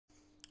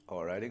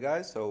Alrighty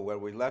guys, so where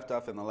we left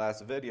off in the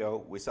last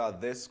video, we saw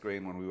this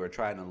screen when we were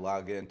trying to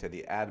log into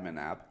the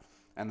admin app.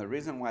 And the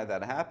reason why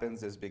that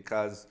happens is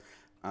because,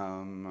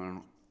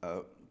 probably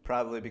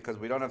because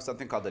we don't have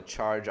something called the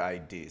charge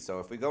ID. So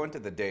if we go into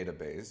the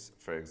database,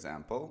 for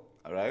example,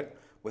 all right,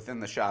 within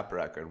the shop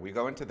record, we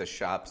go into the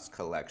shops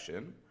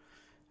collection,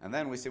 and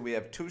then we see we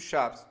have two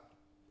shops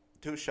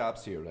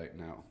here right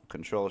now.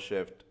 Control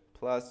Shift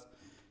plus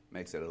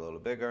makes it a little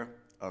bigger,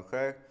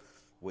 okay?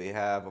 We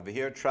have over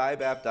here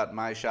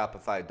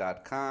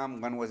tribeapp.myshopify.com.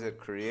 When was it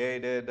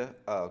created?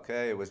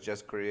 Okay, it was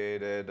just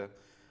created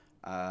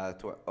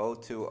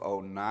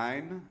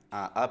 0209,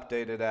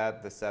 updated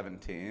at the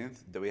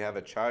 17th. Do we have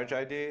a charge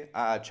ID?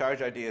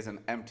 Charge ID is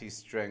an empty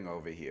string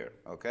over here,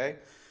 okay?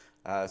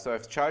 So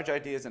if charge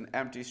ID is an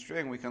empty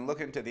string, we can look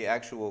into the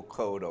actual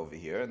code over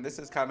here. And this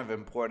is kind of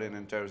important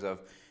in terms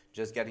of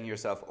just getting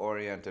yourself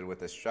oriented with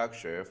the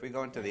structure. If we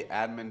go into the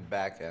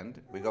Admin-Backend,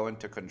 we go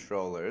into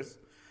controllers.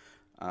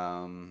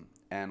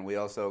 And we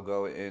also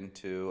go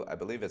into, I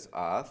believe it's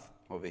auth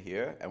over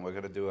here, and we're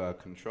going to do a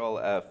Control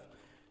F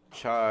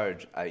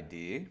charge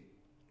ID.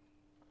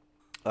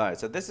 All right,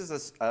 so this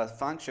is a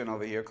function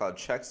over here called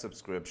check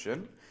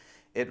subscription.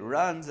 It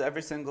runs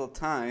every single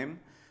time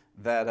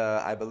that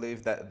I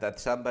believe that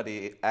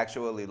somebody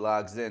actually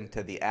logs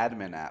into the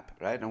admin app,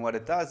 right? And what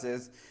it does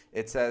is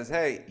it says,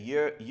 hey,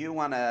 you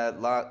want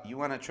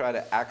to try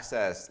to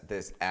access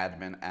this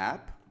admin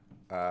app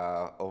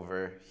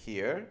over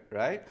here,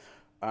 right?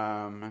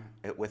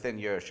 Within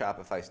your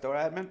Shopify store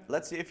admin.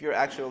 Let's see if you're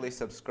actually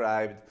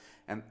subscribed,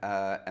 and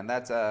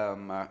that's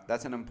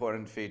an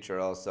important feature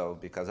also,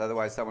 because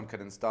otherwise someone could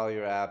install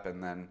your app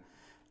and then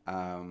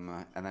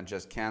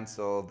just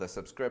cancel the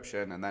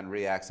subscription and then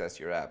re-access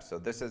your app. So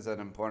this is an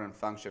important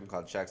function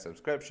called check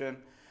subscription.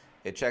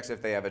 It checks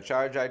if they have a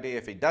charge ID.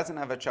 If he doesn't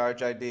have a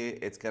charge ID,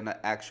 it's going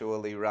to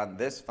actually run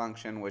this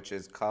function, which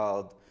is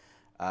called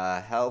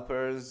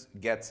helpers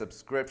get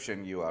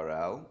subscription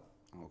URL.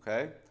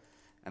 Okay.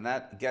 And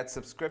that get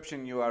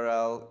subscription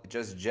URL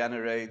just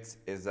generates,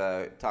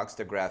 talks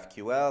to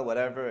GraphQL,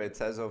 whatever it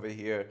says over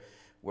here.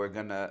 We're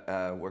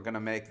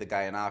gonna make the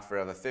guy an offer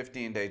of a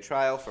 15-day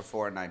trial for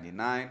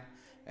 $4.99,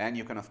 and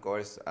you can of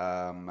course,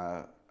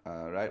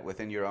 right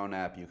within your own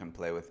app, you can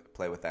play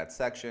with that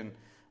section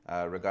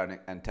regarding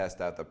and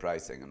test out the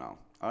pricing and all.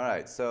 All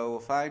right, so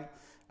fine.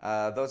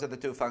 Those are the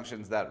two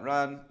functions that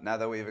run. Now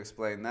that we've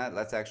explained that,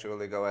 let's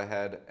actually go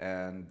ahead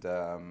and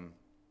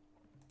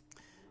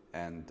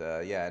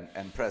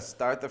press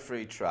start the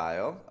free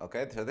trial.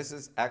 Okay, so this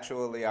is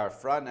actually our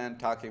front end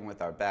talking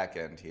with our back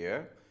end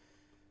here.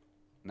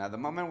 Now the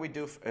moment we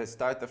do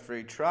start the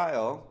free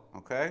trial,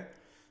 okay,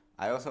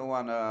 I also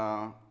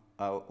wanna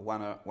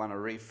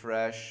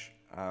refresh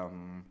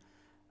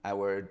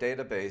our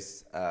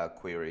database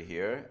query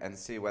here and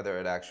see whether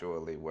it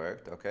actually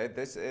worked. Okay,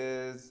 this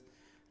is,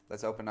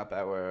 let's open up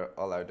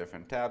all our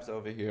different tabs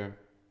over here.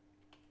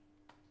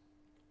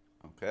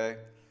 Okay.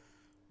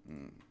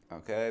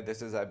 Okay,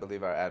 this is, I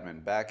believe, our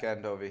admin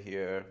backend over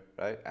here,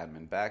 right?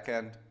 Admin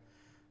backend.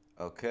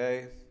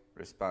 Okay,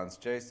 response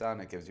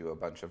JSON, it gives you a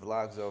bunch of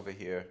logs over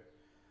here.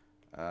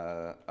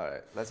 All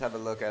right, let's have a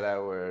look at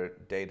our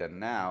data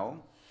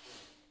now.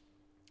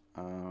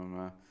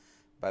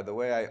 By the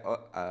way,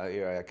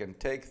 here I can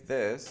take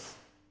this,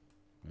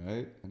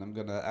 right? And I'm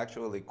gonna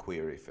actually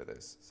query for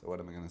this. So what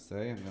am I gonna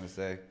say? I'm gonna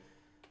say,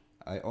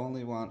 I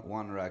only want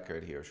one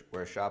record here,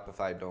 where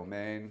Shopify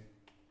domain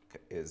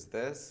is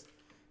this.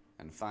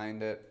 And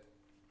find it.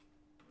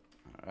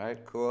 All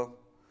right, cool.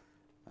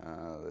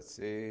 Let's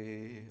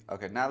see.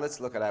 Okay, now let's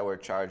look at our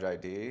charge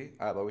ID.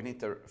 But we need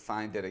to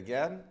find it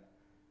again.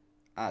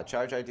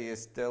 Charge ID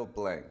is still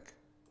blank.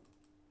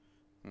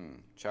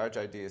 Charge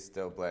ID is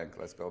still blank.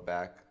 Let's go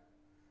back.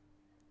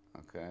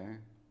 Okay.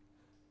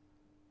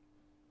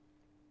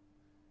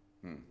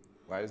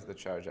 Why is the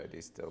charge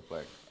ID still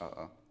blank?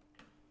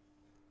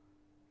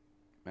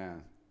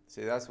 Man,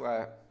 see, that's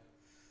why.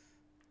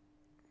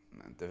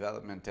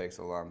 Development takes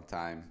a long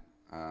time.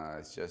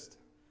 It's just,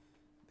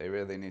 they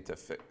really need to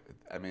fit.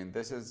 I mean,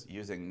 this is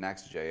using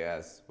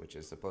NextJS, which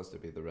is supposed to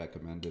be the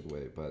recommended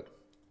way, but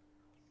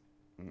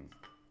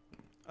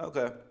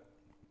okay.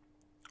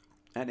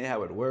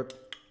 Anyhow, it worked.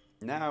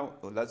 Now,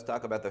 let's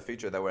talk about the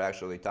feature that we're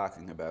actually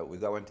talking about. We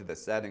go into the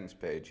settings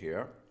page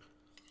here.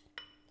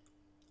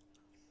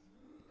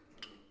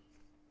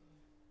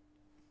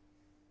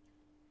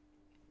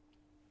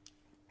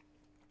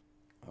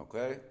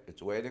 Okay,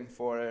 it's waiting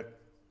for it.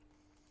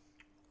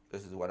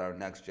 This is what our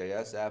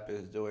NextJS app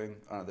is doing.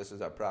 This is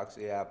our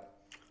Proxy app.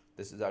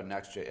 This is our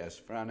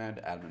NextJS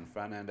frontend,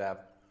 Admin-Frontend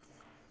app.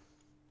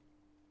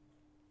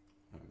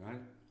 Okay.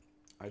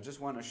 I just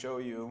want to show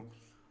you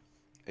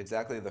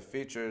exactly the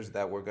features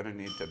that we're going to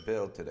need to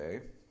build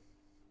today.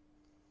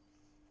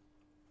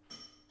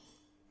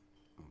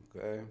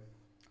 Okay.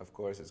 Of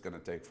course, it's going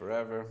to take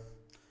forever.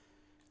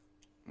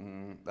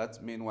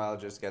 Let's meanwhile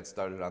just get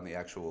started on the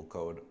actual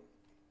code.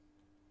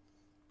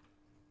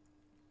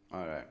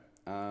 All right.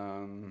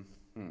 All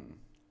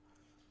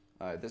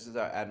right, this is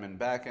our admin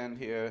backend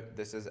here.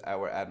 This is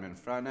our admin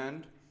front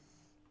end.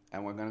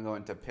 And we're going to go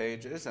into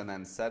pages and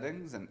then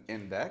settings and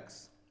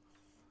index.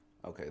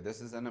 Okay,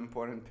 this is an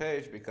important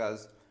page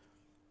because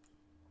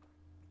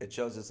it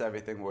shows us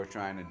everything we're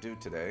trying to do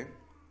today.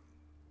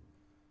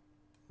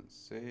 Let's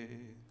see.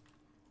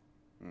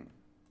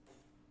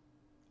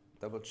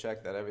 Double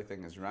check that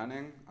everything is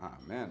running. Ah,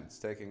 man, it's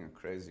taking a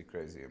crazy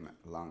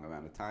long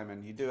amount of time,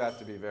 and you do have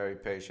to be very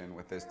patient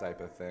with this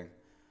type of thing.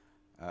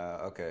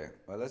 Okay,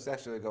 well, let's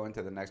actually go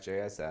into the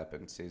NextJS app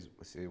and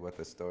see what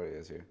the story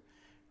is here.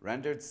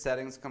 Rendered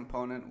settings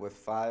component with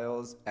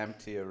files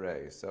empty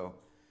array. So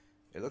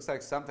it looks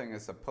like something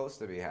is supposed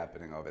to be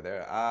happening over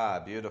there. Ah,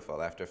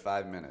 beautiful. After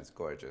 5 minutes,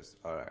 gorgeous.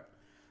 All right,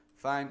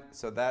 fine.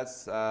 So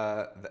that's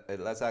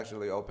let's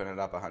actually open it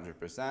up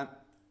 100%.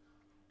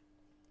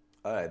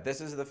 All right, this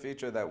is the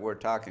feature that we're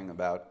talking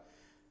about.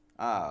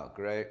 Ah,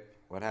 great.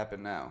 What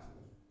happened now?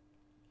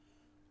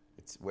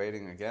 It's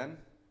waiting again?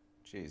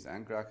 Jeez,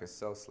 ngrok is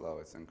so slow.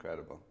 It's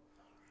incredible.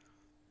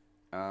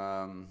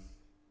 All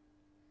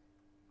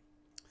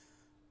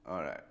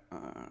right.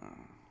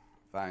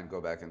 Fine, go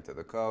back into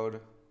the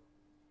code.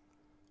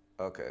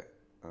 Okay.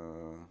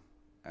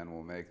 And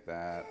we'll make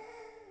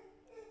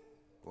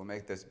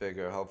this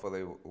bigger.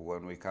 Hopefully,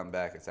 when we come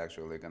back, it's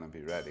actually going to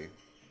be ready.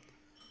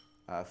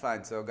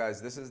 Fine, so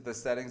guys, this is the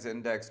settings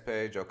index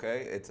page,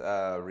 okay? It's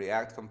a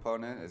React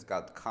component. It's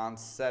got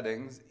const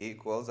settings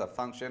equals a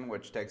function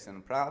which takes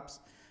in props.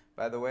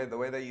 By the way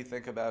that you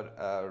think about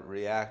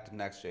React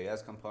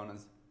Next.js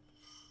components,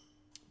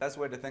 best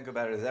way to think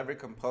about it is every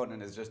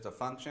component is just a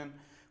function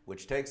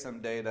which takes some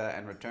data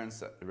and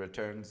returns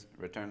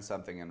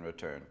something in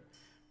return,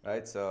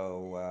 right?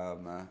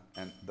 So,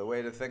 and the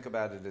way to think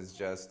about it is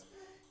just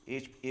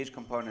each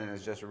component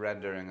is just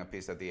rendering a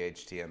piece of the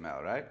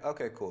HTML, right?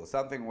 Okay, cool.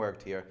 Something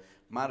worked here.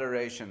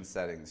 Moderation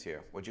settings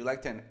here. Would you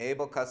like to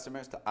enable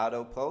customers to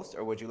auto post,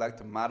 or would you like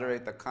to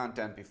moderate the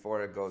content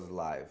before it goes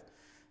live?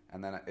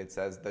 And then it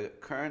says the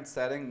current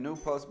setting, new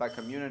posts by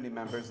community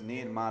members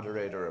need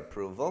moderator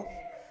approval.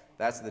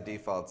 That's the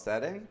default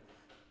setting.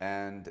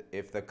 And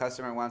if the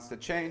customer wants to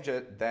change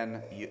it,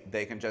 then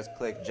they can just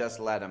click just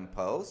let him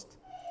post.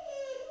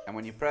 And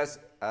when you press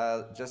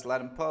just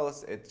let him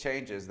post, it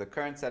changes. The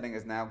current setting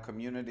is now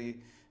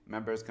community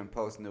members can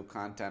post new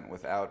content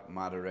without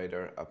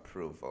moderator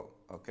approval,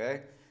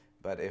 okay?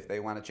 But if they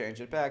want to change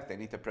it back, they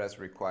need to press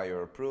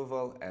require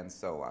approval and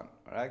so on.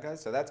 All right,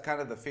 guys? So that's kind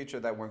of the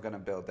feature that we're going to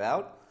build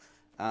out.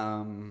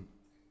 So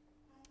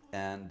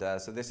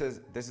this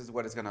is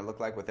what it's going to look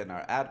like within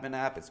our admin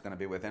app. It's going to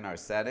be within our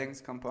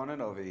settings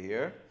component over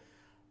here.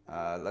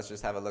 Let's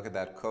just have a look at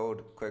that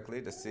code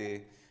quickly to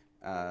see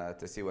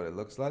what it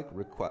looks like.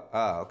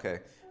 Okay.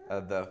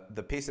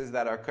 The pieces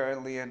that are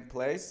currently in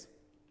place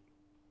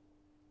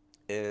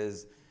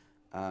is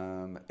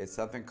it's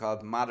something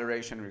called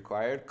moderation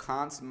required.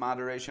 Const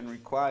moderation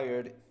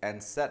required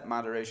and set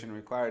moderation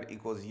required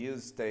equals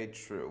use state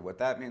true. What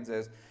that means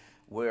is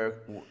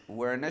we're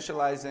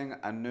initializing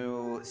a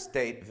new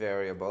state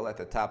variable at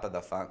the top of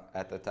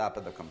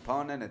the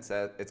component. It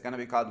says it's going to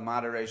be called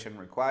moderation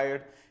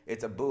required.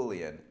 It's a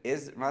Boolean.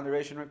 Is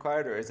moderation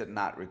required or is it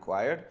not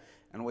required?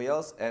 And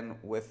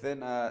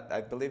within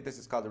I believe this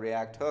is called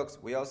React hooks.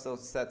 We also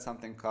set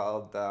something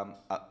called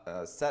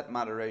set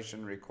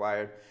moderation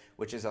required,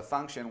 which is a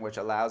function which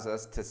allows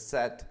us to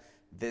set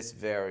this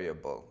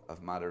variable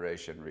of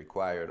moderation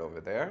required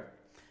over there.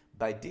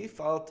 By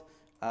default,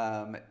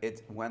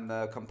 when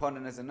the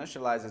component is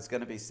initialized, it's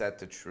going to be set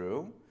to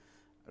true,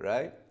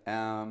 right?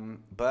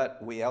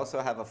 But we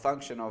also have a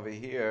function over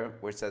here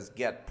which says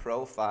get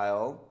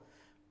profile.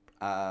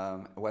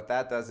 What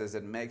that does is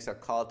it makes a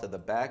call to the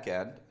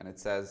backend, and it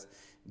says,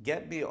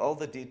 get me all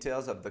the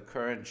details of the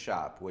current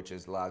shop, which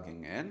is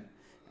logging in,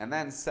 and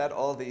then set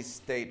all these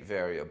state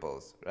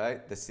variables,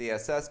 right? The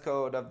CSS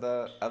code of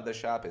the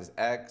shop is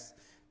X,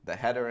 the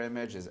header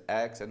image is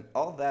X, and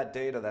all that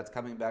data that's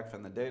coming back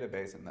from the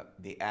database and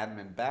the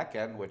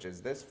Admin-Backend, which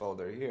is this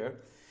folder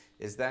here,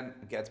 is then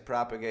gets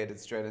propagated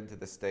straight into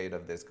the state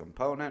of this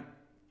component.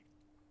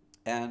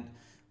 And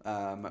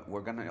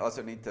we're going to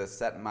also need to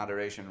set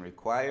moderation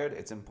required.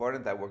 It's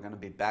important that we're going to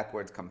be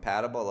backwards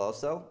compatible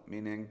also,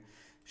 meaning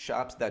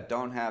shops that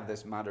don't have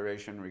this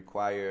moderation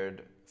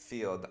required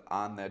field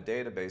on their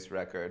database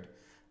record,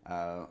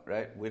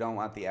 right? We don't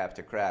want the app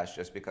to crash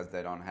just because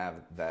they don't have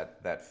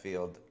that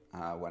field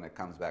when it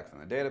comes back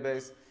from the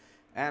database.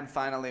 And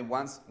finally,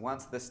 once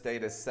the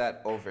state is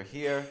set over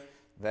here,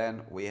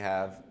 then we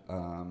have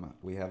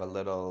a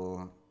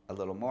little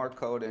more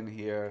code in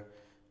here,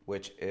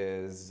 which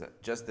is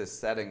just this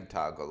setting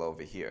toggle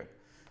over here.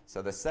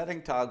 So the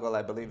setting toggle,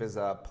 I believe, is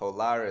a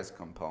Polaris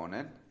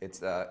component.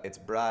 It's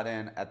brought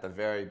in at the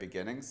very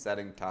beginning,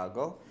 setting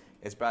toggle.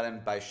 It's brought in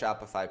by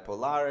Shopify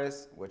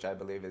Polaris, which I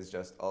believe is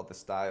just all the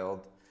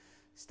styled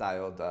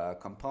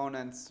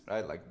components,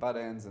 right, like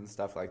buttons and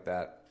stuff like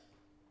that.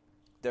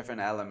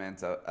 Different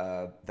elements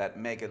that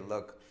make it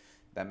look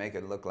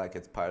like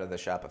it's part of the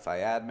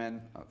Shopify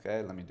admin.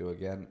 Okay, let me do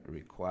again.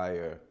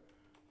 Require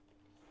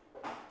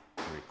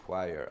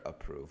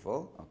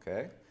approval.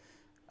 Okay,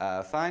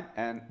 Fine,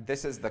 and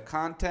this is the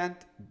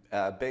content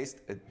based,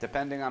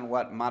 depending on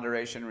what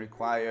moderation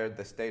required,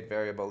 the state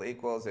variable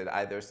equals, it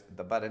either,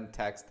 the button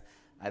text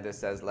either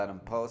says let them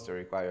post or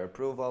require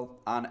approval.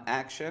 On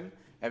action,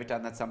 every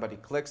time that somebody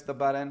clicks the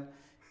button,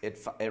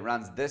 it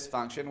runs this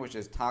function, which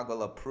is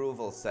toggle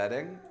approval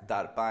setting,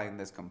 dot bind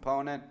this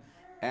component,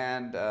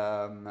 and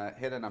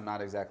hidden, I'm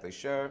not exactly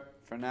sure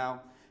for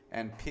now,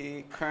 and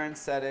P, current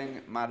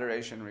setting,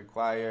 moderation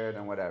required,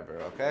 and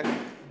whatever, okay?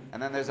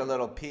 And then there's a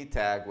little P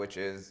tag,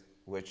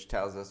 which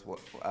tells us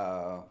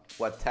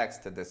what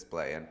text to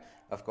display. And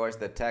of course,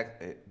 the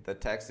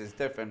text is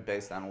different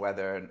based on what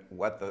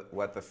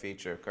the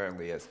feature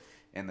currently is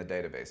in the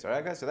database. All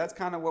right, guys. So that's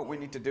kind of what we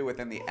need to do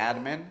within the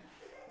admin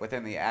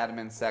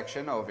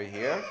section over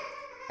here,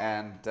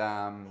 and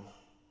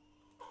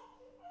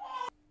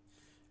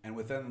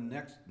within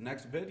the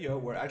next video,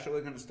 we're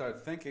actually going to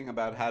start thinking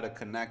about how to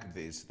connect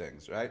these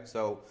things, right?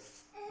 So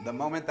the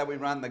moment that we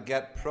run the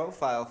get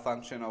profile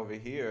function over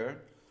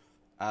here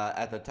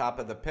at the top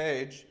of the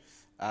page,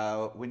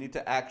 we need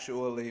to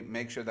actually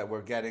make sure that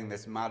we're getting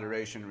this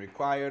moderation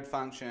required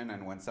function,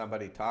 and when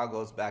somebody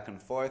toggles back and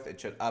forth,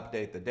 it should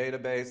update the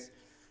database.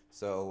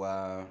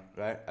 So,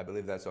 right, I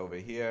believe that's over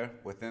here.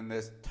 Within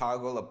this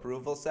toggle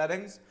approval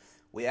settings,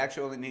 we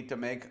actually need to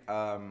make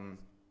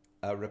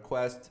a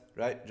request,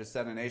 right? Just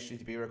send an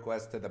HTTP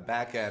request to the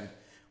backend,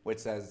 which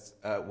says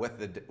with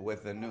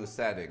the new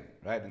setting,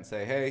 right? And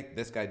say, hey,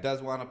 this guy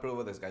does want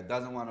approval, this guy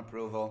doesn't want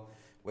approval.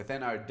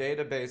 Within our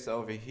database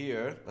over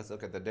here, let's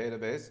look at the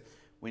database.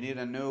 We need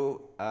a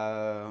new,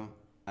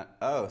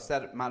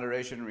 set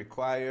moderation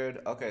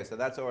required. Okay, so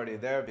that's already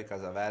there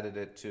because I've added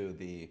it to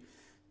the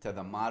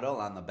model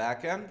on the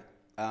backend.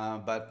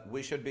 But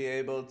we should be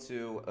able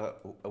to,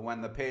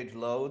 when the page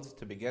loads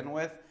to begin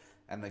with,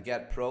 and the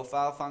get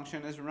profile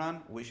function is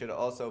run, we should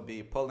also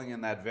be pulling in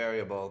that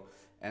variable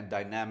and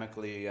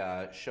dynamically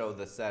show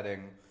the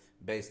setting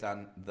based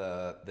on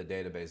the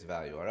database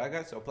value. All right,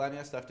 guys? So plenty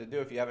of stuff to do.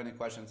 If you have any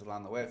questions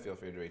along the way, feel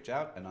free to reach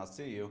out, and I'll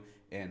see you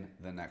in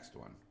the next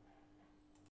one.